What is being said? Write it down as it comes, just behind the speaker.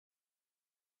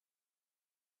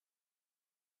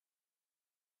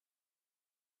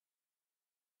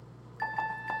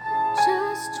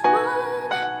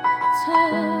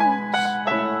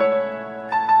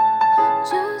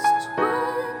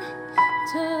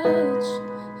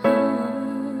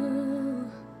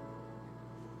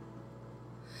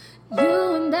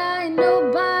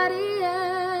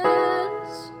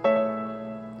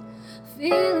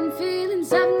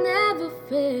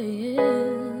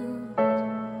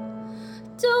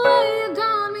The way you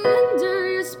got me under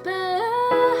your spell.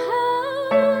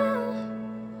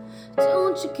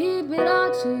 Don't you keep it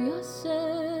all to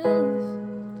yourself.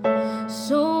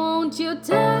 So won't you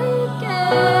take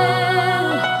it?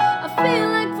 I feel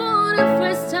like for the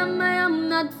first time I am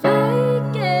not faking.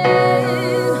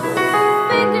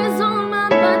 Fingers on my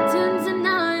buttons and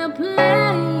now you're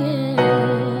playing.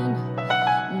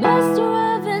 Master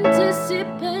of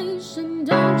anticipation,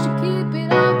 don't you keep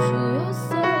it all to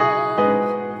yourself.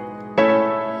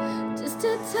 Just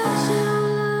a touch of your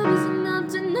love is enough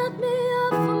to knock me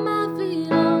off of my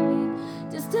feet all week.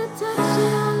 Just a touch of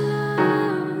your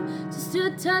love, just a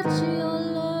touch of your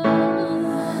love.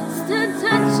 Just a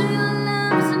touch of your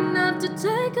love is enough to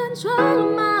take control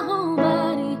of my whole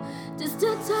body. Just a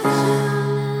touch of your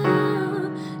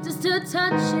love, just a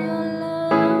touch of your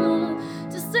love.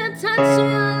 Just a touch of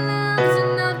your love is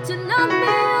enough to knock me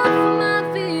off of my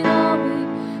feet all week.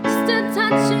 Just a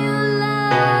touch of your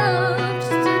love,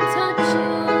 just a touch of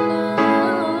your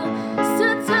love. Just a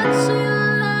touch of your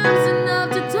love is enough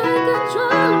to take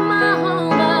control of my whole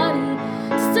body.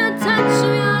 Just a touch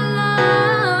of your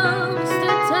love, just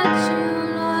a touch of your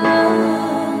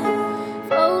love.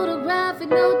 Photographic,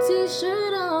 no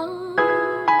t-shirt on.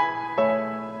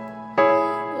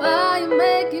 Why you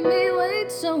making me wait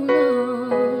so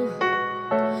long?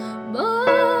 Boy,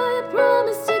 I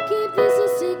promise to keep this a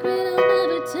secret I'll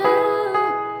never tell.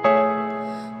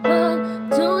 But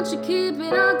don't you keep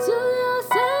it on